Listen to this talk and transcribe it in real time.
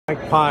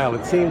Pyle,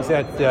 it seems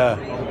that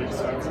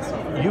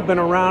you've been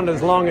around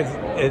as long as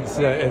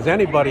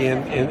anybody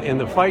in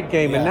the fight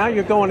game, and now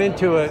you're going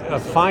into a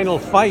final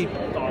fight.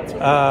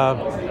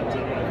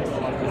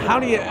 How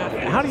do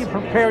you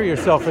prepare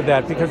yourself for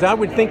that? Because I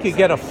would think you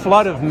get a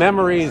flood of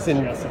memories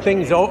and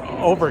things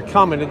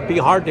overcome, and it'd be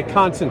hard to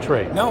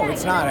concentrate. No,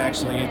 it's not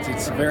actually.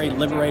 It's a very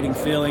liberating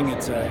feeling.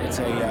 It's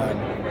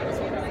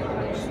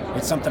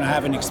something I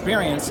haven't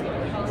experienced,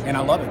 and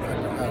I love it.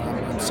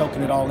 I'm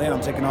soaking it all in.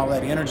 I'm taking all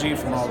that energy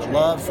from all the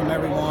love from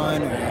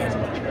everyone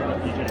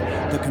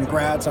and the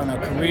congrats on a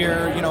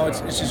career. You know,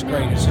 it's just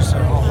great. It's just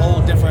a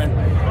whole different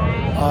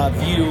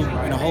view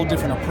and a whole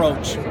different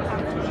approach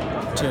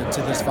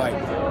to this fight.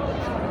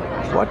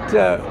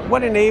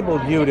 What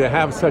enabled you to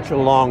have such a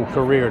long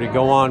career, to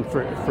go on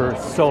for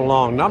so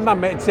long? Now, I'm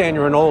not saying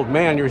you're an old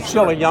man, you're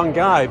still a young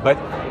guy, but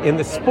in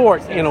the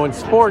sport, in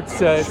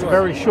sports, it's a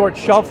very short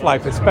shelf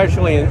life,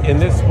 especially in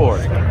this sport.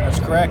 That's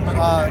correct.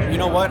 You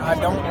know what? I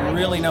don't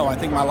really know. I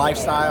think my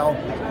lifestyle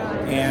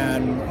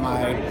and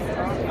my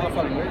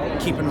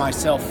keeping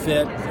myself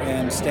fit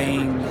and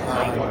staying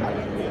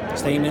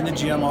in the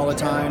gym all the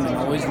time and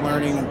always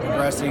learning and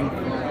progressing.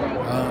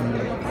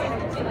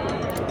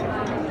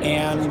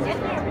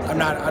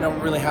 And I don't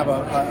really have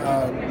a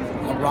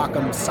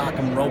rock'em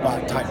sock'em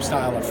robot type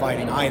style of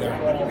fighting either.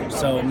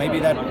 So maybe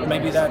that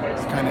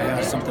kind of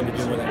has something to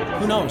do with it.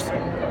 Who knows?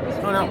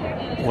 I don't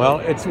know. Well,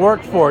 it's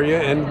worked for you,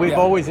 and we've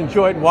always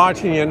enjoyed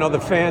watching you. I know the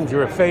fans,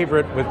 you're a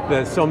favorite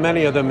with so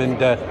many of them, and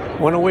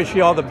want to wish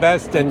you all the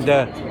best. And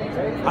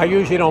I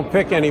usually don't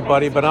pick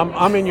anybody, but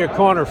I'm in your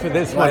corner for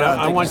this one.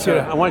 I want you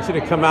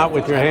to come out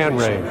with your hand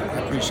raised.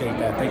 I appreciate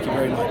that. Thank you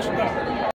very much.